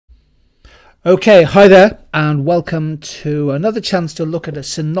Okay, hi there, and welcome to another chance to look at a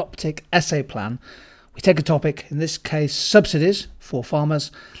synoptic essay plan. We take a topic, in this case subsidies for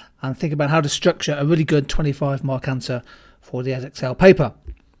farmers, and think about how to structure a really good 25-mark answer for the Edexcel paper.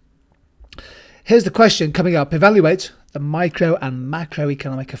 Here's the question coming up. Evaluate the micro and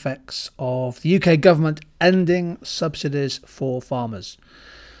macroeconomic effects of the UK government ending subsidies for farmers.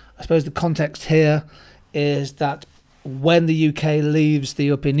 I suppose the context here is that when the UK leaves the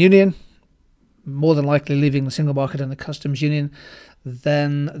European Union, more than likely leaving the single market and the customs union,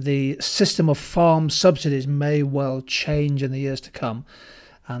 then the system of farm subsidies may well change in the years to come.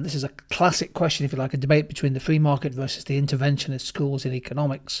 And this is a classic question, if you like, a debate between the free market versus the interventionist schools in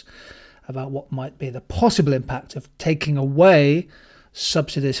economics about what might be the possible impact of taking away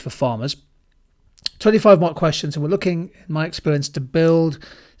subsidies for farmers. 25-mark questions, and we're looking, in my experience, to build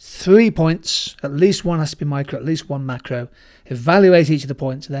 3 points. At least one has to be micro, at least one macro. Evaluate each of the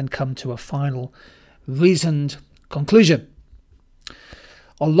points and then come to a final reasoned conclusion.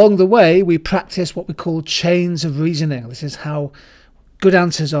 Along the way, we practice what we call chains of reasoning. This is how good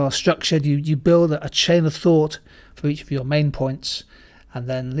answers are structured. You build a chain of thought for each of your main points and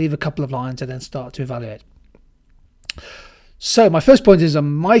then leave a couple of lines and then start to evaluate. So my first point is a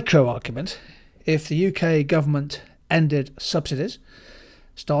micro argument. If the UK government ended subsidies,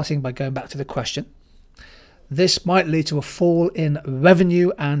 starting by going back to the question, this might lead to a fall in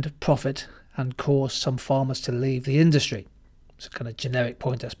revenue and profit and cause some farmers to leave the industry. It's a kind of generic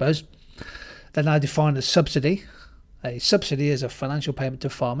point, I suppose. Then I define a subsidy. A subsidy is a financial payment to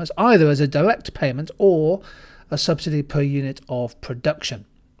farmers, either as a direct payment or a subsidy per unit of production.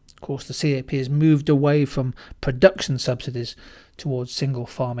 Of course, the CAP has moved away from production subsidies towards single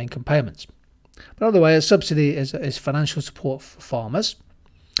farm income payments. But either way, a subsidy is financial support for farmers.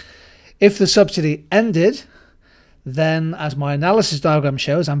 If the subsidy ended, then, as my analysis diagram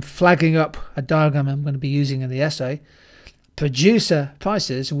shows, I'm flagging up a diagram I'm going to be using in the essay, producer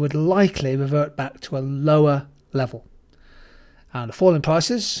prices would likely revert back to a lower level. And a fall in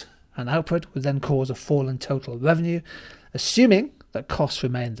prices and output would then cause a fall in total revenue. Assuming that costs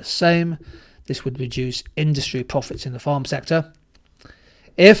remain the same, this would reduce industry profits in the farm sector.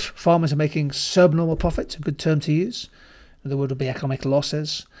 If farmers are making subnormal profits, a good term to use, there would be economic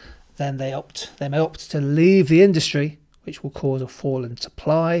losses, then they may opt to leave the industry, which will cause a fall in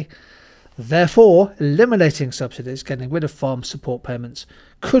supply. Therefore, eliminating subsidies, getting rid of farm support payments,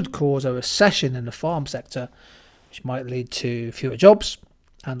 could cause a recession in the farm sector, which might lead to fewer jobs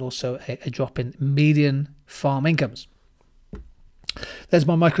and also a drop in median farm incomes. There's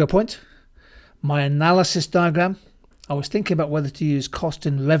my micro point. My analysis diagram. I was thinking about whether to use cost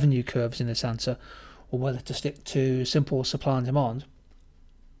and revenue curves in this answer or whether to stick to simple supply and demand.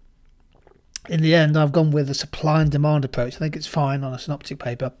 In the end, I've gone with the supply and demand approach. I think it's fine on a synoptic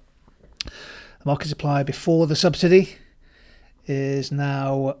paper. The market supply before the subsidy is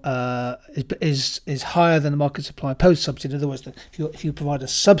now is higher than the market supply post subsidy. In other words, if you provide a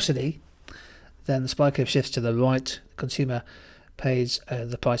subsidy, then the supply curve shifts to the right. The consumer pays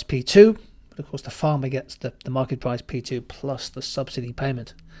the price P2, but of course the farmer gets the market price P2 plus the subsidy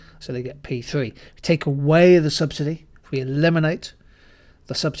payment, so they get P3. If we take away the subsidy, if we eliminate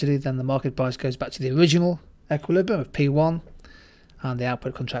the subsidy, then the market price goes back to the original equilibrium of P1 and the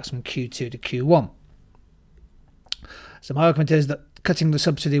output contracts from Q2 to Q1. So my argument is that cutting the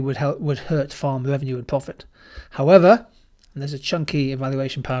subsidy would hurt farm revenue and profit. However, and there's a chunky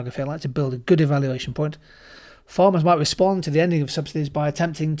evaluation paragraph here, I like to build a good evaluation point, farmers might respond to the ending of subsidies by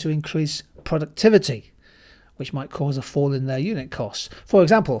attempting to increase productivity, which might cause a fall in their unit costs. For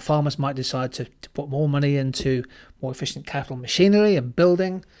example, farmers might decide to put more money into more efficient capital machinery and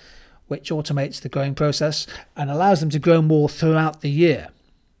building, which automates the growing process and allows them to grow more throughout the year.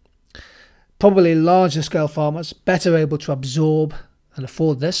 Probably larger scale farmers better able to absorb and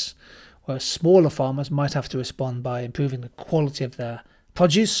afford this, whereas smaller farmers might have to respond by improving the quality of their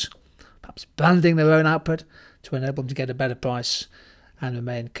produce, perhaps branding their own output to enable them to get a better price and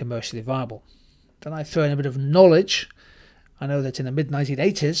remain commercially viable. Then I throw in a bit of knowledge. I know that in the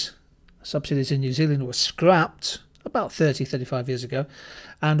mid-1980s, subsidies in New Zealand were scrapped about 35 years ago,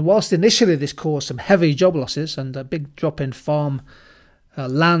 and whilst initially this caused some heavy job losses and a big drop in farm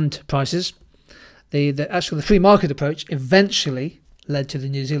land prices, the free market approach eventually led to the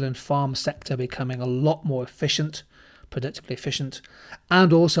New Zealand farm sector becoming a lot more efficient, predictably efficient,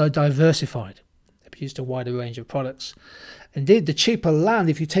 and also diversified. They produced a wider range of products. Indeed, the cheaper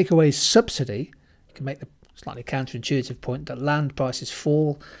land, if you take away subsidy, you can make the slightly counterintuitive point that land prices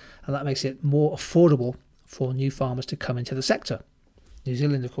fall, and that makes it more affordable for new farmers to come into the sector. New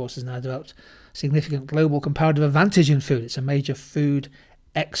Zealand, of course, has now developed significant global comparative advantage in food. It's a major food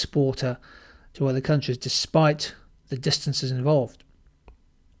exporter to other countries despite the distances involved.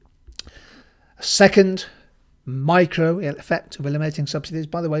 A second micro effect of eliminating subsidies,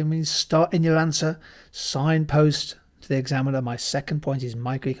 by the way, means start in your answer, signpost to the examiner. My second point is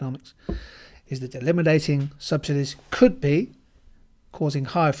microeconomics, is that eliminating subsidies could be causing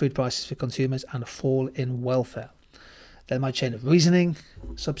higher food prices for consumers and a fall in welfare. Then my chain of reasoning,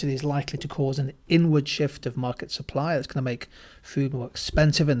 subsidy is likely to cause an inward shift of market supply. That's going to make food more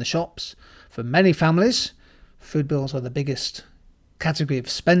expensive in the shops. For many families, food bills are the biggest category of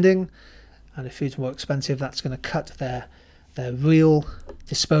spending, and if food's more expensive, that's going to cut their real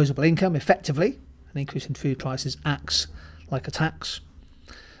disposable income effectively. An increase in food prices acts like a tax.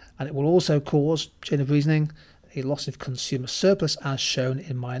 And it will also cause, chain of reasoning, a loss of consumer surplus as shown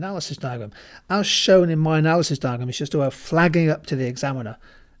in my analysis diagram. As shown in my analysis diagram is just a way of flagging up to the examiner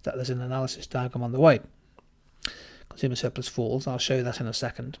that there's an analysis diagram on the way. Consumer surplus falls, I'll show you that in a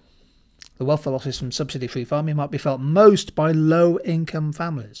second. The welfare losses from subsidy-free farming might be felt most by low-income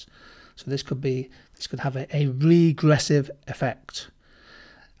families. So this could have a regressive effect.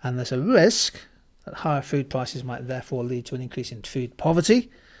 And there's a risk that higher food prices might therefore lead to an increase in food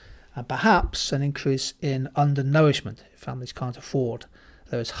poverty, and perhaps an increase in undernourishment if families can't afford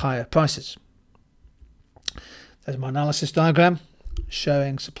those higher prices. There's my analysis diagram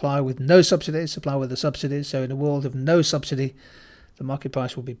showing supply with no subsidies, supply with the subsidies. So in a world of no subsidy, the market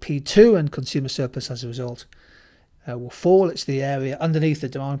price will be P2 and consumer surplus as a result will fall. It's the area underneath the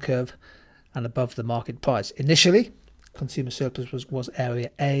demand curve and above the market price. Initially, consumer surplus was area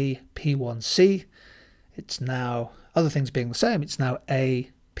A, P1C. It's now, other things being the same, it's now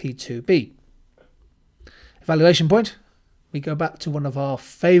A, P2B. Evaluation point. We go back to one of our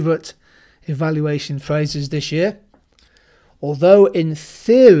favourite evaluation phrases this year. Although in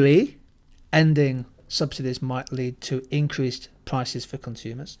theory ending subsidies might lead to increased prices for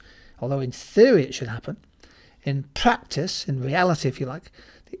consumers, although in theory it should happen, in practice, in reality if you like,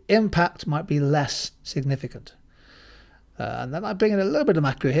 the impact might be less significant. And then I bring in a little bit of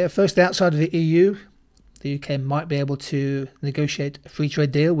macro here. Firstly, outside of the EU, the UK might be able to negotiate a free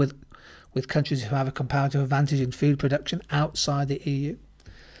trade deal with countries who have a comparative advantage in food production outside the EU.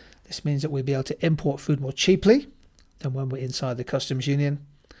 This means that we'll be able to import food more cheaply than when we're inside the customs union.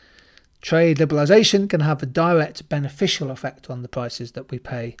 Trade liberalisation can have a direct beneficial effect on the prices that we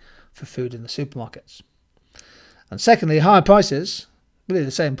pay for food in the supermarkets. And secondly, higher prices, really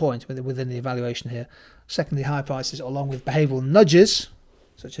the same point within the evaluation here. Secondly, higher prices along with behavioural nudges,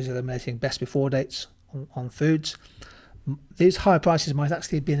 such as eliminating best before dates on foods. These higher prices might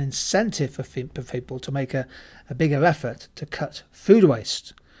actually be an incentive for people to make a bigger effort to cut food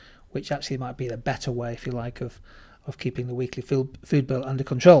waste, which actually might be the better way, if you like, of keeping the weekly food bill under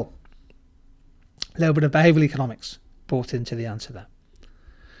control. A little bit of behavioural economics brought into the answer there.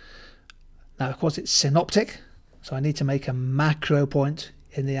 Now, of course, it's synoptic, so I need to make a macro point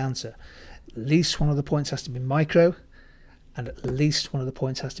in the answer. At least one of the points has to be micro, and at least one of the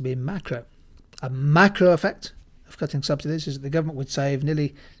points has to be macro. A macro effect of cutting subsidies is that the government would save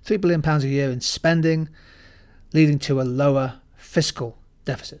nearly £3 billion a year in spending, leading to a lower fiscal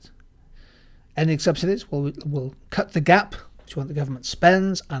deficit. Ending subsidies will cut the gap between what the government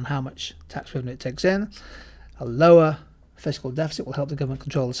spends and how much tax revenue it takes in. A lower fiscal deficit will help the government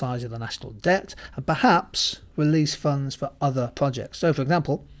control the size of the national debt and perhaps release funds for other projects. So, for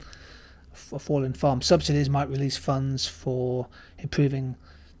example, a fall in farm subsidies might release funds for improving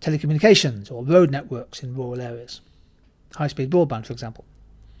telecommunications or road networks in rural areas. High-speed broadband, for example.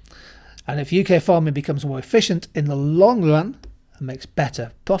 And if UK farming becomes more efficient in the long run and makes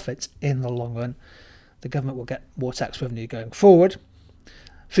better profits in the long run, the government will get more tax revenue going forward.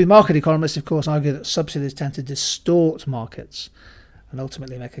 Free market economists, of course, argue that subsidies tend to distort markets and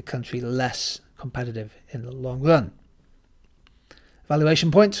ultimately make a country less competitive in the long run.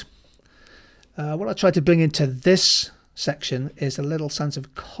 Evaluation point. What I try to bring into this section is a little sense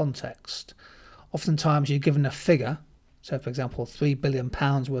of context. Oftentimes you're given a figure, so for example £3 billion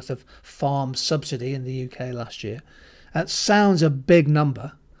worth of farm subsidy in the UK last year. That sounds a big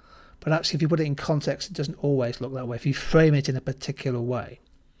number, but actually if you put it in context it doesn't always look that way if you frame it in a particular way.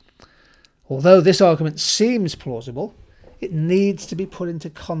 Although this argument seems plausible, it needs to be put into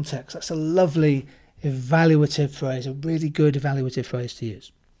context. That's a lovely evaluative phrase, a really good evaluative phrase to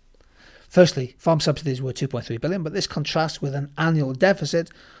use. Firstly, farm subsidies were 2.3 billion, but this contrasts with an annual deficit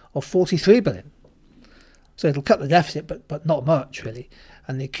of 43 billion. So it'll cut the deficit, but not much really.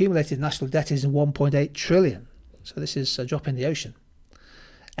 And the accumulated national debt is 1.8 trillion. So this is a drop in the ocean.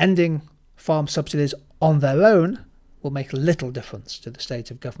 Ending farm subsidies on their own will make little difference to the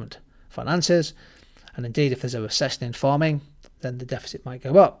state of government finances. And indeed, if there's a recession in farming, then the deficit might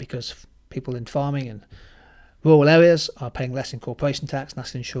go up because People in farming and rural areas are paying less in corporation tax,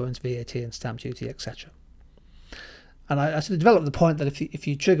 national insurance, VAT and stamp duty, etc. And I sort of developed the point that if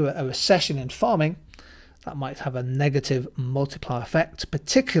you trigger a recession in farming, that might have a negative multiplier effect,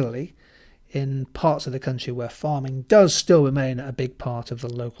 particularly in parts of the country where farming does still remain a big part of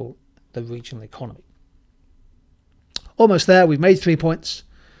the regional economy. Almost there. We've made 3 points,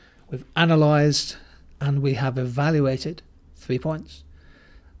 we've analysed, and we have evaluated 3 points.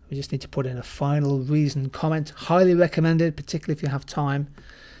 We just need to put in a final reason comment. Highly recommended, particularly if you have time.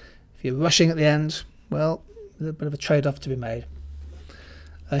 If you're rushing at the end, well, there's a bit of a trade-off to be made.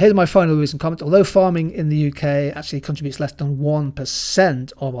 Here's my final reason comment. Although farming in the UK actually contributes less than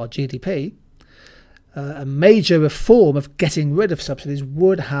 1% of our GDP, a major reform of getting rid of subsidies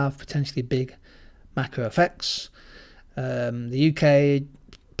would have potentially big macro effects. The UK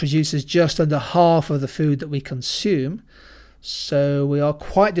produces just under half of the food that we consume, so we are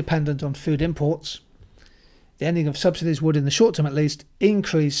quite dependent on food imports. The ending of subsidies would, in the short term at least,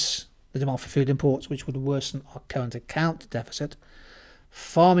 increase the demand for food imports, which would worsen our current account deficit.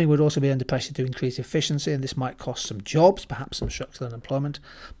 Farming would also be under pressure to increase efficiency, and this might cost some jobs, perhaps some structural unemployment.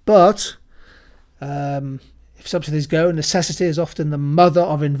 But if subsidies go, necessity is often the mother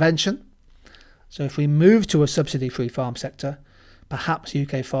of invention. So if we move to a subsidy-free farm sector, perhaps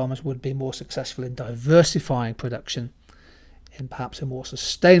UK farmers would be more successful in diversifying production in perhaps a more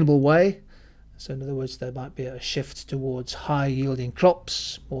sustainable way. So in other words, there might be a shift towards high-yielding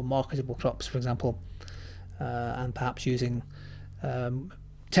crops, more marketable crops, for example, and perhaps using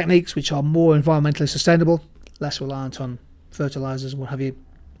techniques which are more environmentally sustainable, less reliant on fertilizers and what have you,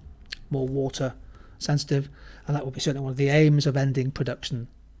 more water sensitive, and that will be certainly one of the aims of ending production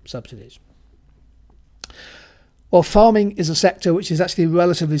subsidies. Well, farming is a sector which is actually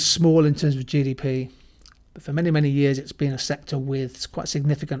relatively small in terms of GDP, but for many, many years it's been a sector with quite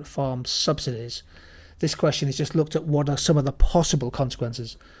significant farm subsidies. This question is just looked at what are some of the possible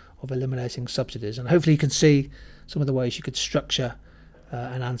consequences of eliminating subsidies, and hopefully you can see some of the ways you could structure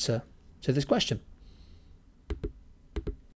an answer to this question.